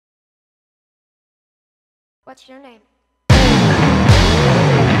What's your name?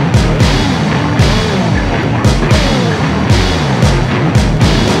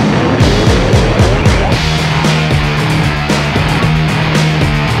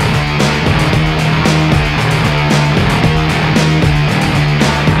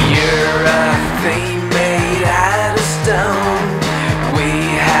 You're a thing made out of stone.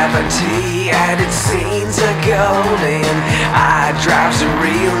 We have a tea and it seems a golden. I drive's a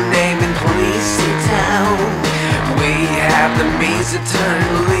real name and police in town. We have the means to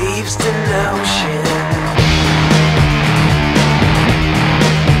turn leaves to notion.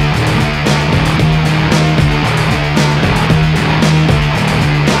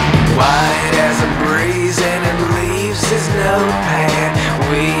 White as a breeze and it leaves his notepad.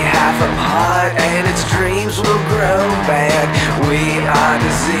 We have a heart and its dreams will grow bad. We are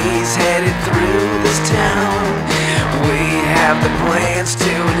disease headed through this town. We have the plans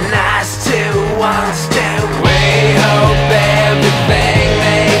to nice to wants to. We hope everything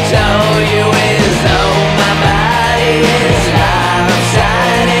they told you is on my body is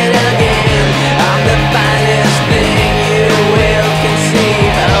outside it again. I'm the finest thing you will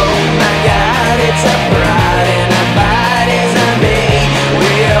conceive. Oh my God, it's a pride in our bodies of me.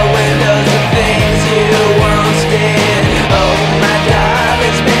 We are windows of things you once did. Oh my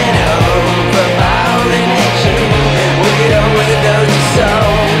darling's been overfalling at you. We are windows of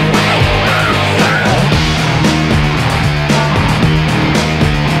soul.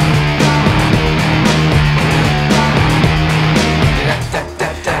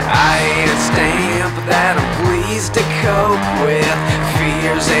 I ain't a stamp that I'm pleased to cope with.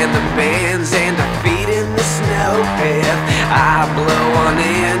 Fears and the bands and defeat in the snow pit. I blow on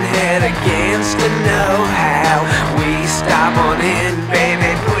in, head against the know-how. We stop on in,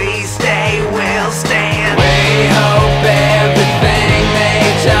 baby, please stay, we'll stand. We hope everything they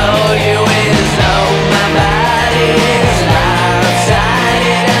told you is on my body is outside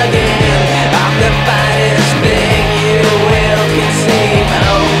it again. I'm the finest thing you will conceive.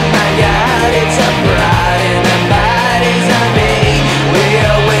 Oh my God, it's a pride in the bodies of me. We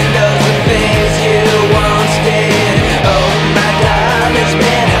are windows of things you once did. Oh my darling's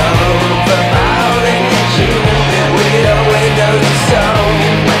been overfalling at you. We are windows of soul.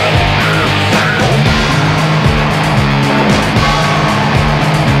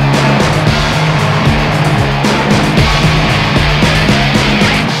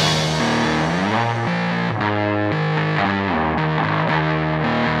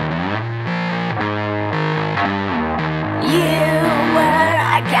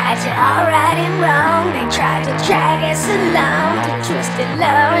 I got you all right and wrong. They tried to drag us along to twisted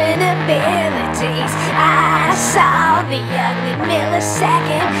low inabilities. I saw the ugly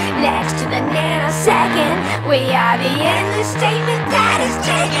millisecond next to the nanosecond. We are the endless statement that is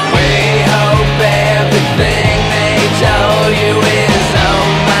taken.